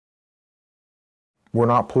We're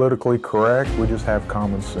not politically correct, we just have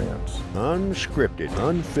common sense. Unscripted,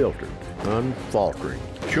 unfiltered, unfaltering.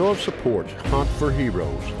 Show of Support's Hunt for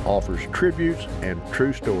Heroes offers tributes and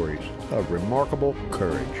true stories of remarkable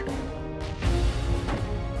courage.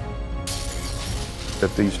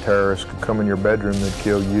 If these terrorists could come in your bedroom, they'd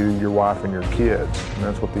kill you, your wife, and your kids. And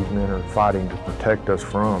that's what these men are fighting to protect us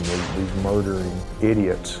from, these murdering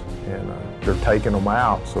idiots. And they're taking them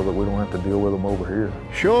out so that we don't have to deal with them over here.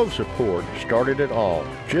 Show of Support started it all,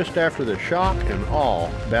 just after the shock and awe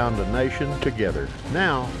bound a nation together.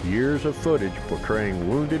 Now, years of footage portraying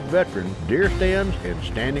wounded veterans, deer stands, and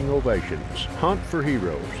standing ovations. Hunt for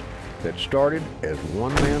Heroes, that started as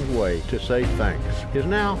one man's way to say thanks, is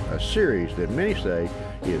now a series that many say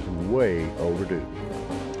is way overdue.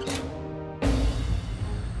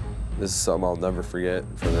 This is something I'll never forget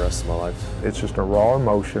for the rest of my life. It's just a raw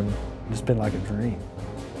emotion. It's been like a dream.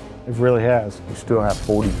 It really has. We still have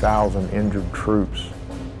 40,000 injured troops.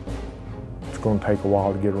 It's going to take a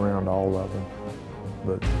while to get around all of them,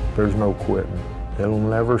 but there's no quitting. It'll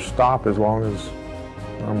never stop as long as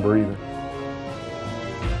I'm breathing.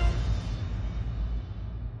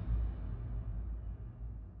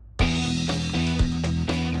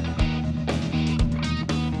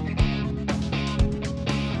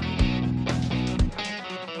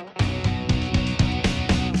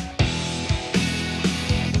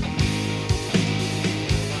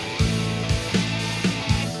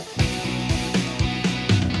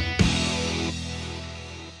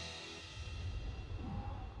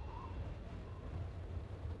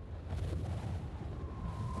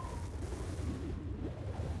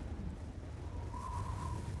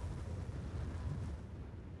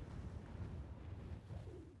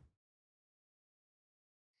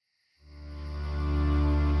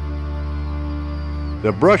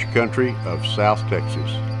 The brush country of South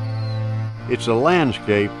Texas. It's a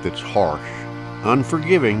landscape that's harsh,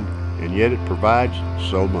 unforgiving, and yet it provides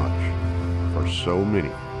so much for so many.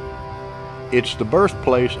 It's the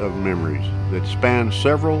birthplace of memories that span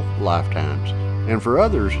several lifetimes, and for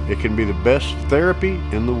others it can be the best therapy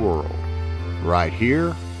in the world, right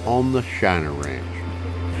here on the Shiner Ranch.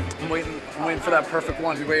 I'm waiting for that perfect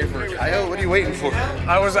one. You're waiting for it. Coyote, what are you waiting for?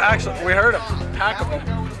 We heard him. Pack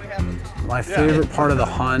him. My favorite part of the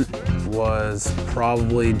hunt was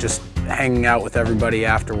probably just hanging out with everybody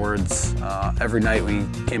afterwards. Every night we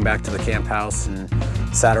came back to the camp house and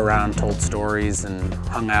sat around, told stories, and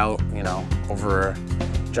hung out, you know, over a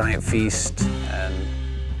giant feast. And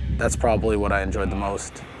that's probably what I enjoyed the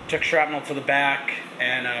most. Took shrapnel to the back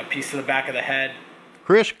and a piece to the back of the head.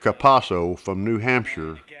 Chris Capasso from New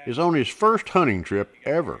Hampshire is on his first hunting trip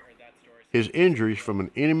ever. His injuries from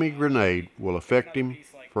an enemy grenade will affect him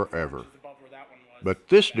forever. But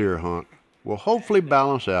this deer hunt will hopefully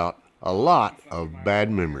balance out a lot of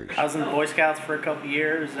bad memories. I was in the Boy Scouts for a couple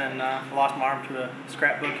years and lost my arm to a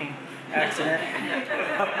scrapbooking accident.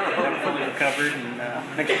 I'm fully recovered,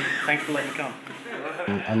 and thanks for letting me come.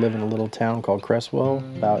 I live in a little town called Cresswell,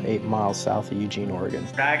 about 8 miles south of Eugene, Oregon.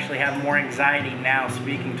 I actually have more anxiety now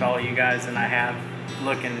speaking to all you guys than I have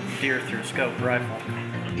looking at deer through a scoped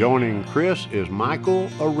rifle. Joining Chris is Michael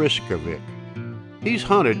Oreskovic. He's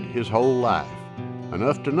hunted his whole life,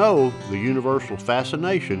 enough to know the universal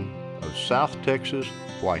fascination of South Texas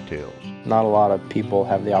whitetails. Not a lot of people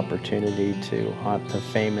have the opportunity to hunt the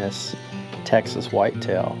famous Texas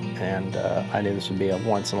whitetail, and I knew this would be a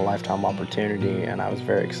once-in-a-lifetime opportunity, and I was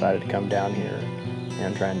very excited to come down here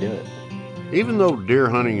and try and do it. Even though deer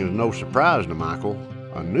hunting is no surprise to Michael,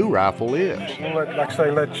 a new rifle is. Like I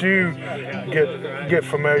say, let you get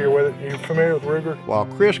familiar with it. You familiar with Ruger? While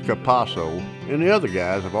Chris Capasso and the other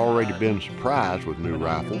guys have already been surprised with new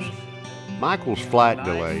rifles, Michael's flight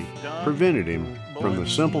delay prevented him from the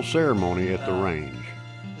simple ceremony at the range.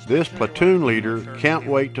 This platoon leader can't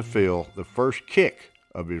wait to feel the first kick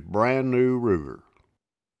of his brand new Ruger.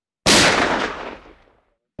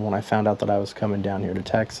 When I found out that I was coming down here to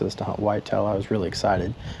Texas to hunt whitetail, I was really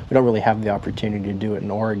excited. We don't really have the opportunity to do it in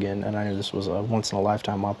Oregon, and I knew this was a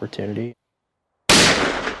once-in-a-lifetime opportunity.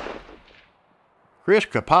 Chris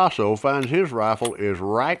Capasso finds his rifle is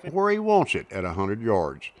right where he wants it at 100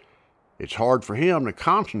 yards. It's hard for him to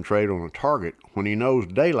concentrate on a target when he knows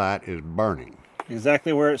daylight is burning.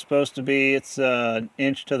 Exactly where it's supposed to be. It's an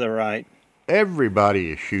inch to the right.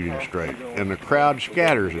 Everybody is shooting straight, and the crowd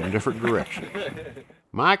scatters in different directions.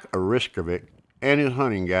 Mike Oreskovic and his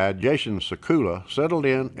hunting guide, Jason Sekula, settled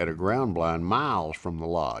in at a ground blind miles from the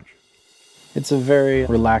lodge. It's a very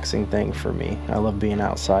relaxing thing for me. I love being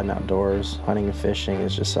outside and outdoors. Hunting and fishing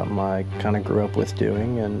is just something I kind of grew up with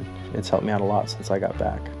doing, and it's helped me out a lot since I got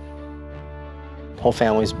back. Whole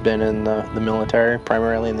family's been in the military,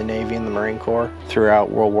 primarily in the Navy and the Marine Corps,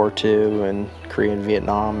 throughout World War II and Korea and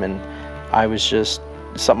Vietnam, and I was just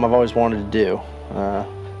something I've always wanted to do.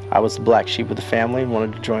 I was the black sheep of the family,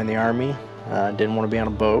 wanted to join the Army, didn't want to be on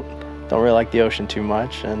a boat, don't really like the ocean too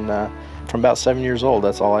much, and from about 7 years old,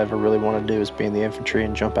 that's all I ever really wanted to do is be in the infantry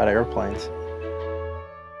and jump out of airplanes.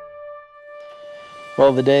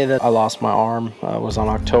 Well, the day that I lost my arm was on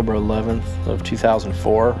October 11th of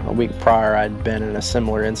 2004. A week prior, I'd been in a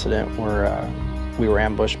similar incident where we were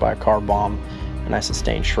ambushed by a car bomb and I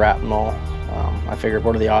sustained shrapnel. I figured,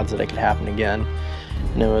 what are the odds that it could happen again?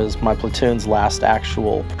 And it was my platoon's last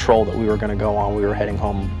actual patrol that we were going to go on. We were heading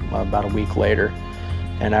home about a week later.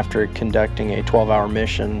 And after conducting a 12-hour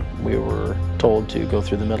mission, we were told to go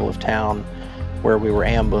through the middle of town where we were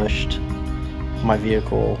ambushed. My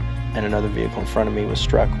vehicle and another vehicle in front of me was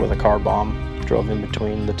struck with a car bomb, drove in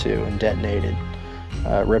between the two and detonated,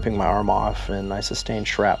 ripping my arm off, and I sustained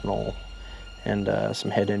shrapnel and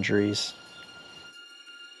some head injuries.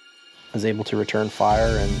 I was able to return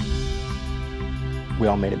fire, and we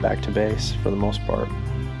all made it back to base for the most part.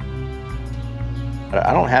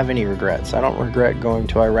 I don't have any regrets. I don't regret going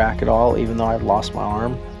to Iraq at all, even though I've lost my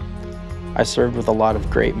arm. I served with a lot of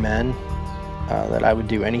great men that I would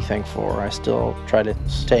do anything for. I still try to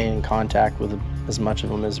stay in contact with as much of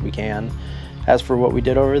them as we can. As for what we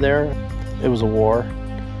did over there, it was a war.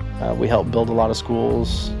 We helped build a lot of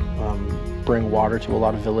schools, bring water to a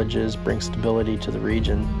lot of villages, bring stability to the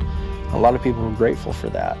region. A lot of people were grateful for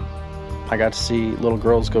that. I got to see little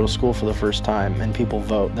girls go to school for the first time and people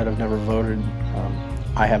vote that have never voted.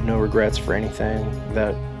 I have no regrets for anything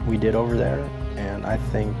that we did over there, and I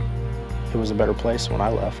think it was a better place when I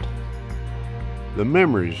left. The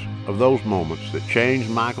memories of those moments that changed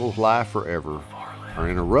Michael's life forever are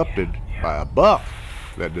interrupted by a buck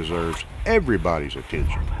that deserves everybody's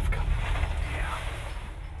attention.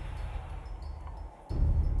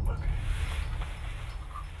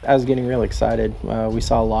 I was getting really excited. We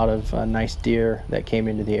saw a lot of nice deer that came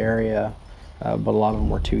into the area, but a lot of them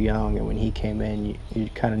were too young, and when he came in, you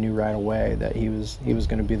kind of knew right away that he was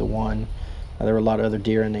going to be the one. There were a lot of other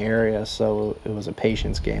deer in the area, so it was a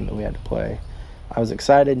patience game that we had to play. I was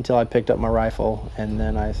excited until I picked up my rifle, and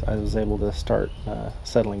then I was able to start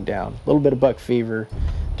settling down. A little bit of buck fever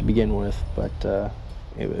to begin with, but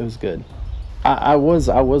it was good. I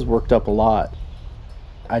was worked up a lot.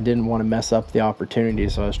 I didn't want to mess up the opportunity,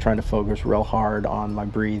 so I was trying to focus real hard on my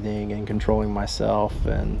breathing and controlling myself.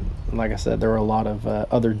 And like I said, there were a lot of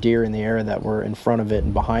other deer in the area that were in front of it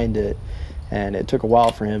and behind it, and it took a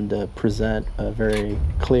while for him to present a very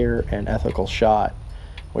clear and ethical shot,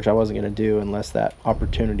 which I wasn't going to do unless that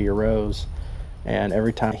opportunity arose. And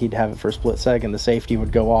every time he'd have it for a split second, the safety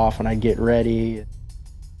would go off and I'd get ready.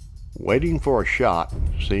 Waiting for a shot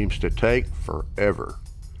seems to take forever.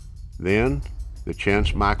 Then, the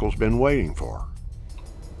chance Michael's been waiting for.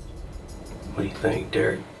 What do you think,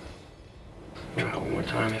 Derek? Try it one more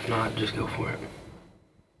time. If not, just go for it.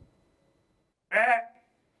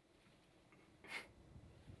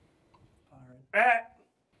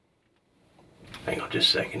 Hang on just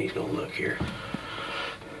a second. He's gonna look here.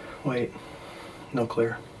 Wait, no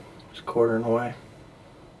clear. Just quartering away.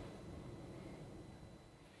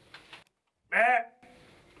 They're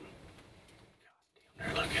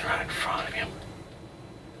looking right in front of him.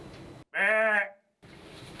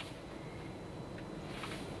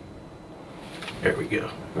 There we go,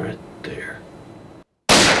 right there.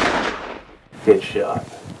 Good shot.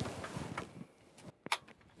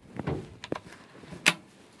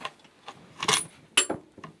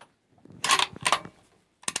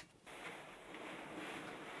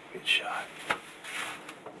 Good shot.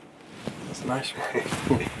 That's a nice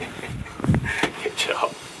one. Good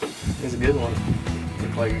job. It's a good one.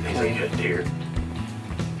 Looks like he's a good deer.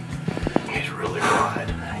 He's really wide.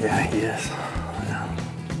 Yeah, he is. Yeah.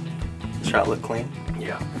 Shot look clean?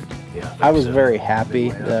 Yeah. I was very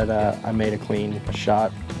happy that I made a clean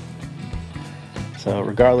shot. So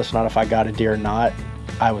regardless not if I got a deer or not,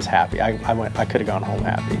 I was happy. I could have gone home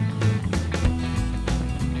happy.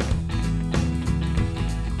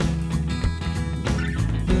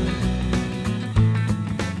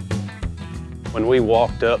 When we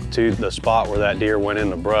walked up to the spot where that deer went in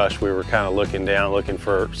the brush, we were kind of looking down, looking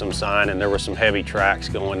for some sign, and there were some heavy tracks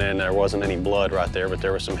going in. There wasn't any blood right there, but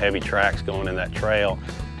there were some heavy tracks going in that trail.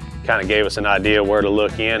 Kind of gave us an idea where to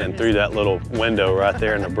look in, and through that little window right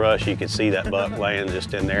there in the brush, you could see that buck laying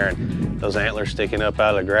just in there, and those antlers sticking up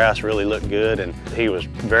out of the grass really looked good, and he was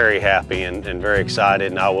very happy and very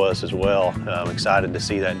excited, and I was as well. Excited to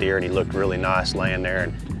see that deer, and he looked really nice laying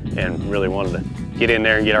there, and really wanted to get in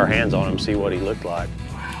there and get our hands on him, see what he looked like.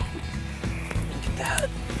 Wow. Look at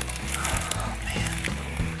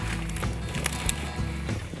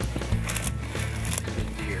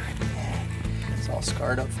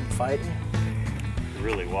scarred up from fighting.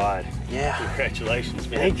 Really wide. Yeah. Congratulations,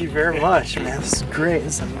 man. Thank you very much, man. This is great.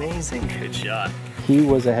 This is amazing. Good shot. He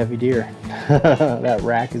was a heavy deer. That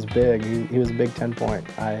rack is big. He was a big 10-point.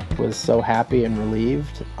 I was so happy and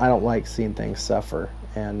relieved. I don't like seeing things suffer,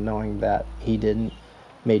 and knowing that he didn't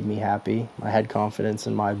made me happy. I had confidence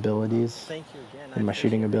in my abilities, in my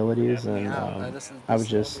shooting abilities, and I was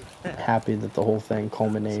just happy that the whole thing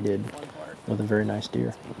culminated with a very nice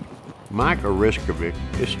deer. Mike Oreskovic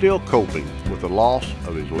is still coping with the loss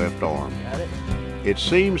of his left arm. It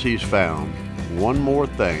seems he's found one more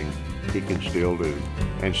thing he can still do,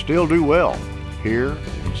 and still do well, here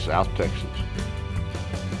in South Texas.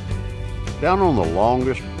 Down on the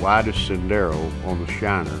longest, widest sendero on the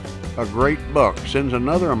Shiner, a great buck sends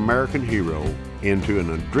another American hero into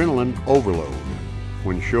an adrenaline overload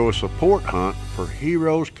when Show of Support hunt for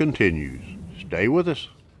heroes continues. Stay with us.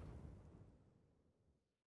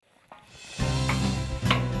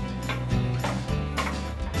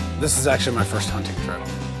 This is actually my first hunting trip.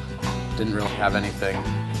 Didn't really have anything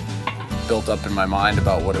built up in my mind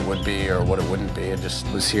about what it would be or what it wouldn't be. I just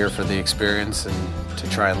was here for the experience and to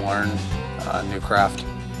try and learn a new craft.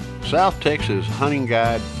 South Texas hunting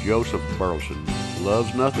guide Joseph Burleson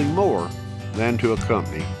loves nothing more than to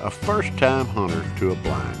accompany a first-time hunter to a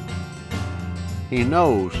blind. He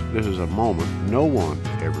knows this is a moment no one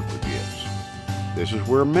ever forgets. This is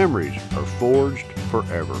where memories are forged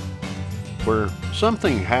forever, where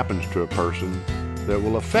something happens to a person that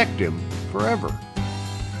will affect him forever.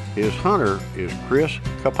 His hunter is Chris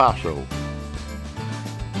Capasso.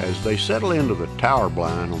 As they settle into the tower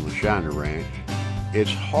blind on the Shiner Ranch,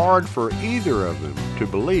 it's hard for either of them to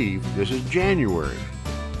believe this is January.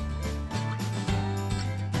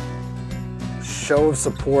 Show of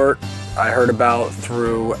Support I heard about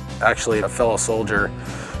through actually a fellow soldier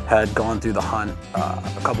had gone through the hunt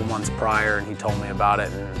a couple months prior, and he told me about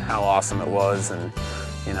it and how awesome it was, and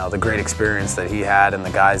you know, the great experience that he had and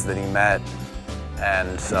the guys that he met.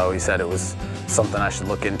 And so he said it was something I should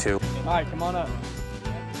look into. All right, come on up.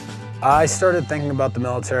 I started thinking about the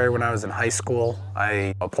military when I was in high school.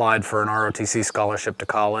 I applied for an ROTC scholarship to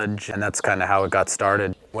college, and that's kind of how it got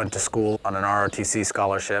started. Went to school on an ROTC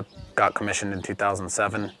scholarship, got commissioned in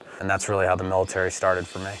 2007, and that's really how the military started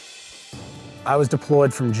for me. I was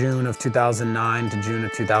deployed from June of 2009 to June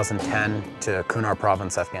of 2010 to Kunar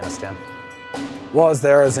Province, Afghanistan. While I was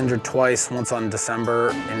there, I was injured twice, once on December.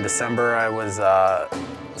 In December, I was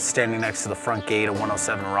standing next to the front gate. A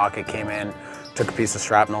 107 rocket came in, took a piece of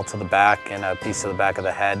shrapnel to the back and a piece to the back of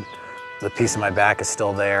the head. The piece of my back is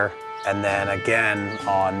still there. And then again,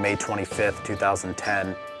 on May 25th,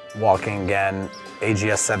 2010, walking again,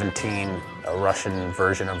 AGS-17, a Russian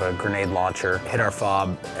version of a grenade launcher, hit our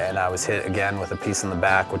fob, and I was hit again with a piece in the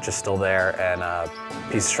back, which is still there, and a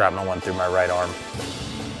piece of shrapnel went through my right arm.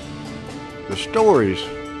 The stories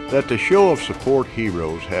that the Show of Support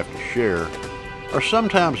heroes have to share are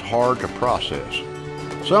sometimes hard to process.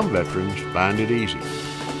 Some veterans find it easy.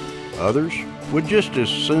 Others would just as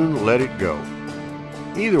soon let it go.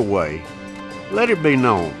 Either way, let it be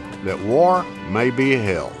known that war may be a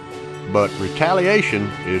hell, but retaliation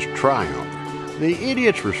is triumph. The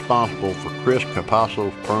idiots responsible for Chris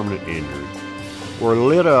Capasso's permanent injury were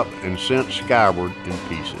lit up and sent skyward in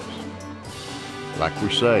pieces. Like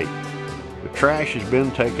we say, the trash has been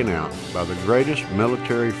taken out by the greatest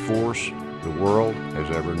military force the world has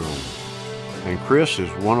ever known. And Chris is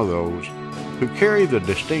one of those who carry the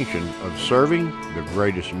distinction of serving the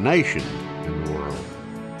greatest nation in the world.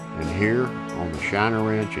 And here on the Shiner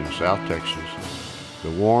Ranch in South Texas, the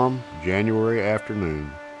warm January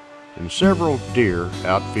afternoon and several deer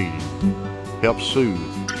out feeding help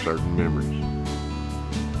soothe certain memories.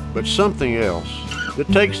 But something else that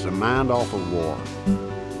takes the mind off of war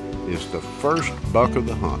is the first buck of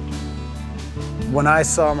the hunt. When I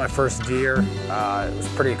saw my first deer, it was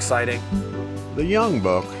pretty exciting. The young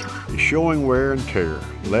buck is showing wear and tear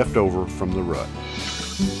left over from the rut.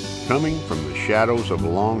 Coming from the shadows of a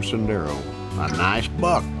long sendero, a nice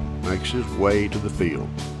buck makes his way to the field.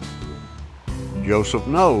 Joseph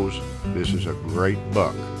knows this is a great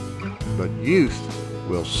buck, but youth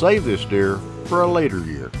will save this deer for a later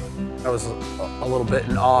year. I was a little bit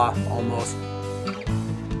in awe, almost.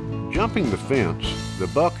 Jumping the fence, the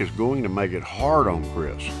buck is going to make it hard on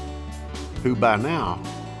Chris, who by now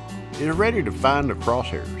is ready to find the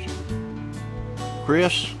crosshairs.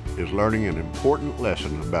 Chris is learning an important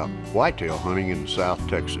lesson about whitetail hunting in South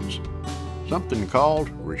Texas, something called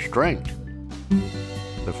restraint.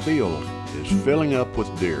 The field is filling up with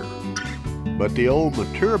deer, but the old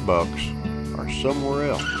mature bucks are somewhere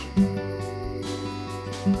else.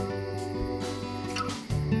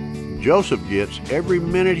 Joseph gets every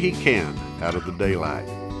minute he can out of the daylight,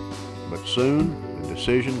 but soon the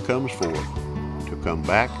decision comes forth to come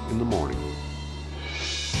back in the morning.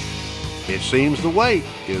 It seems the wait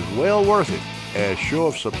is well worth it as Show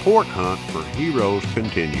of Support hunt for heroes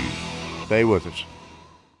continues. Stay with us.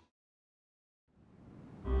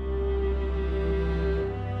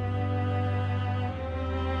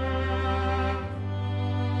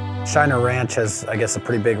 Shiner Ranch has, I guess, a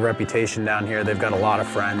pretty big reputation down here. They've got a lot of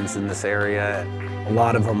friends in this area. A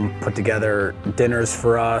lot of them put together dinners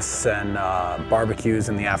for us and barbecues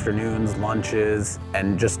in the afternoons, lunches,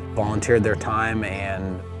 and just volunteered their time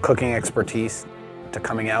and cooking expertise to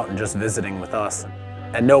coming out and just visiting with us.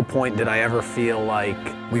 At no point did I ever feel like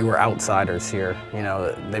we were outsiders here. You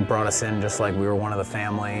know, they brought us in just like we were one of the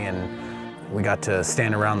family, and we got to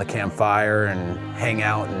stand around the campfire and hang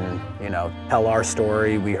out and, you know, tell our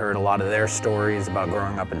story. We heard a lot of their stories about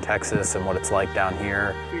growing up in Texas and what it's like down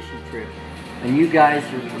here. Fishing trip. And you guys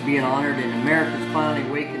are being honored, and America's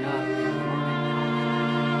finally waking up.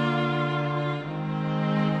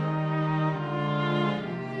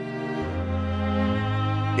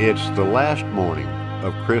 It's the last morning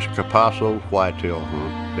of Chris Capasso's whitetail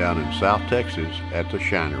hunt down in South Texas at the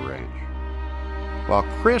Shiner Ranch. While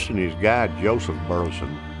Chris and his guide Joseph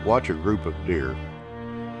Burleson watch a group of deer,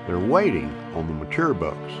 they're waiting on the mature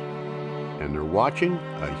bucks, and they're watching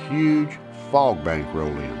a huge fog bank roll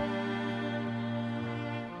in.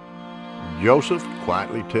 Joseph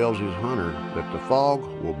quietly tells his hunter that the fog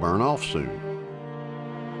will burn off soon.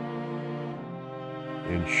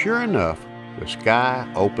 And sure enough, the sky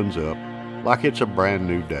opens up like it's a brand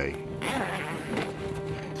new day.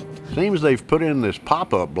 Seems they've put in this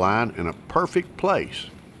pop-up blind in a perfect place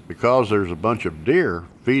because there's a bunch of deer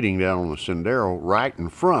feeding down on the sendero right in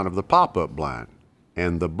front of the pop-up blind.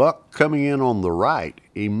 And the buck coming in on the right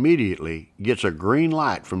immediately gets a green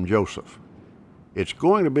light from Joseph. It's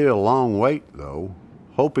going to be a long wait though,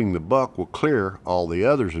 hoping the buck will clear all the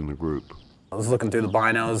others in the group. I was looking through the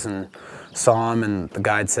binos and saw him, and the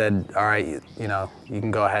guide said, all right, you know, you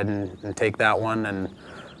can go ahead and take that one. And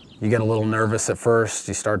you get a little nervous at first,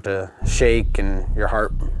 you start to shake and your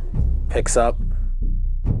heart picks up.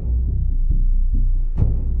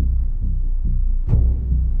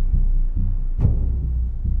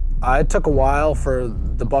 It took a while for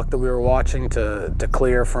the buck that we were watching to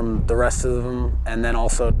clear from the rest of them, and then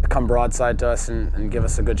also to come broadside to us and give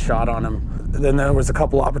us a good shot on him. Then there was a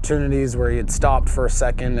couple opportunities where he had stopped for a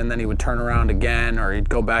second and then he would turn around again, or he'd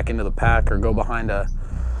go back into the pack or go behind a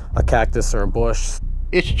cactus or a bush.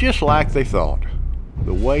 It's just like they thought.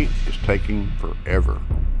 The wait is taking forever.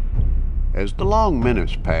 As the long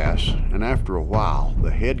minutes pass, and after a while,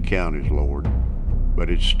 the head count is lowered, but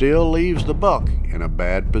it still leaves the buck in a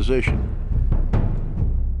bad position.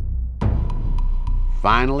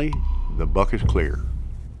 Finally, the buck is clear.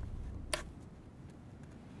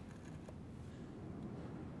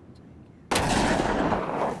 Good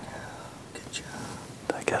job.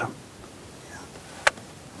 Did I get him?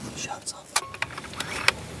 Yeah. Shots off.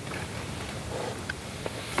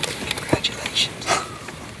 Congratulations.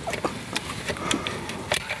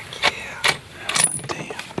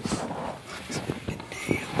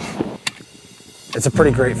 It's a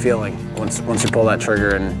pretty great feeling once you pull that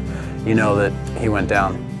trigger and you know that he went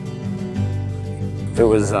down. It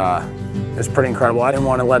was pretty incredible. I didn't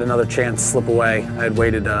want to let another chance slip away. I had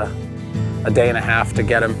waited a day and a half to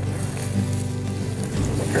get him.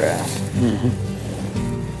 The grass. Mm-hmm.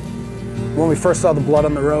 When we first saw the blood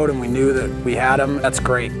on the road and we knew that we had him, that's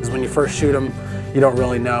great. Because when you first shoot him, you don't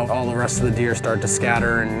really know. All the rest of the deer start to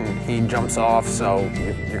scatter and he jumps off, so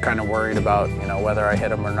you're kind of worried about, you know, whether I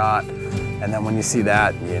hit him or not. And then when you see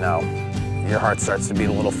that, you know, your heart starts to beat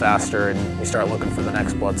a little faster and you start looking for the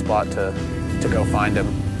next blood spot to go find him.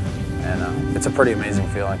 And it's a pretty amazing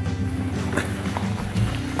feeling.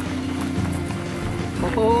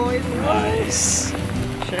 Oh, nice.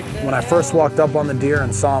 When I first walked up on the deer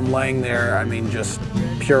and saw him laying there, I mean, just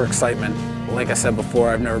pure excitement. Like I said before,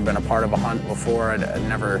 I've never been a part of a hunt before. I'd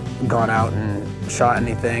never gone out and shot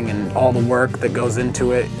anything, and all the work that goes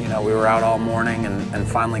into it. You know, we were out all morning and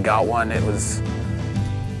finally got one. It was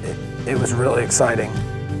really exciting.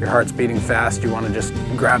 Your heart's beating fast. You want to just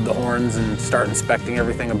grab the horns and start inspecting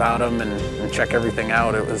everything about them and check everything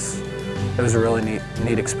out. It was a really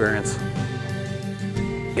neat experience.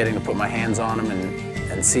 Getting to put my hands on them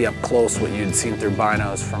and see up close what you'd seen through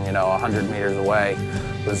binos from, you know, 100 meters away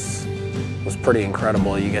was pretty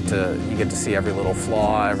incredible. You get to see every little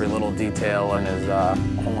flaw, every little detail in his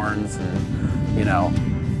horns, and, you know,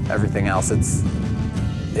 everything else.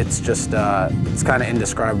 It's just it's kind of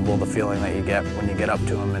indescribable, the feeling that you get when you get up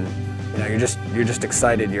to him and You know, you're just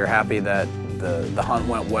excited. You're happy that the hunt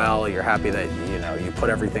went well. You're happy that you put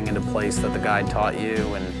everything into place that the guide taught you,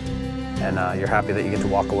 and you're happy that you get to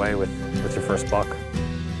walk away with your first buck.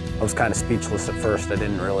 I was kind of speechless at first. I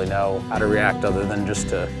didn't really know how to react other than just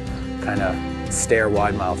to kind of stare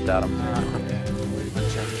wide-mouthed at him.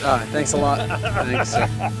 Thanks a lot. Thanks.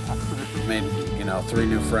 Made 3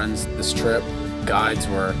 new friends this trip. Guides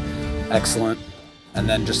were excellent. And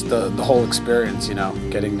then just the whole experience,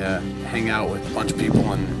 getting to hang out with a bunch of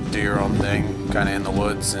people and do your own thing, kind of in the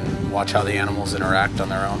woods, and watch how the animals interact on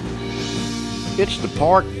their own. It's the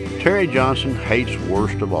part Terry Johnston hates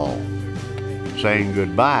worst of all, saying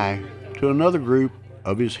goodbye to another group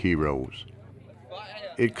of his heroes.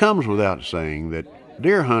 It comes without saying that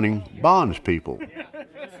deer hunting bonds people,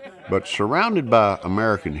 but surrounded by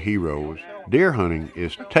American heroes, deer hunting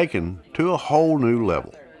is taken to a whole new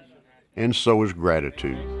level. And so is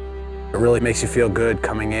gratitude. It really makes you feel good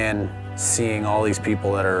coming in, seeing all these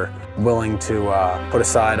people that are willing to put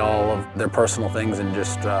aside all of their personal things and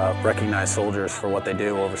just recognize soldiers for what they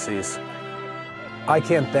do overseas. I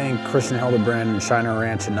can't thank Christian Hildebrand and Shiner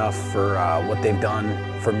Ranch enough for what they've done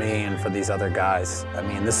for me and for these other guys. I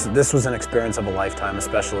mean, this was an experience of a lifetime,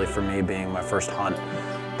 especially for me being my first hunt.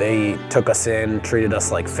 They took us in, treated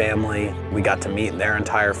us like family. We got to meet their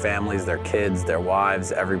entire families, their kids, their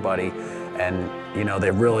wives, everybody. And they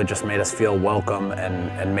really just made us feel welcome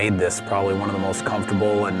and made this probably one of the most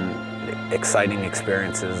comfortable and exciting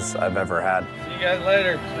experiences I've ever had. See you guys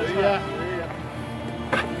later. See ya.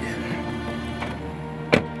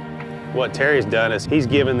 What Terry's done is he's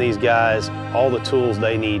given these guys all the tools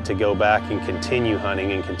they need to go back and continue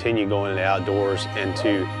hunting and continue going in the outdoors, and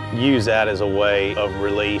to use that as a way of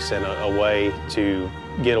release and a way to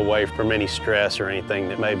get away from any stress or anything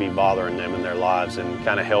that may be bothering them in their lives, and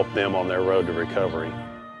kind of help them on their road to recovery.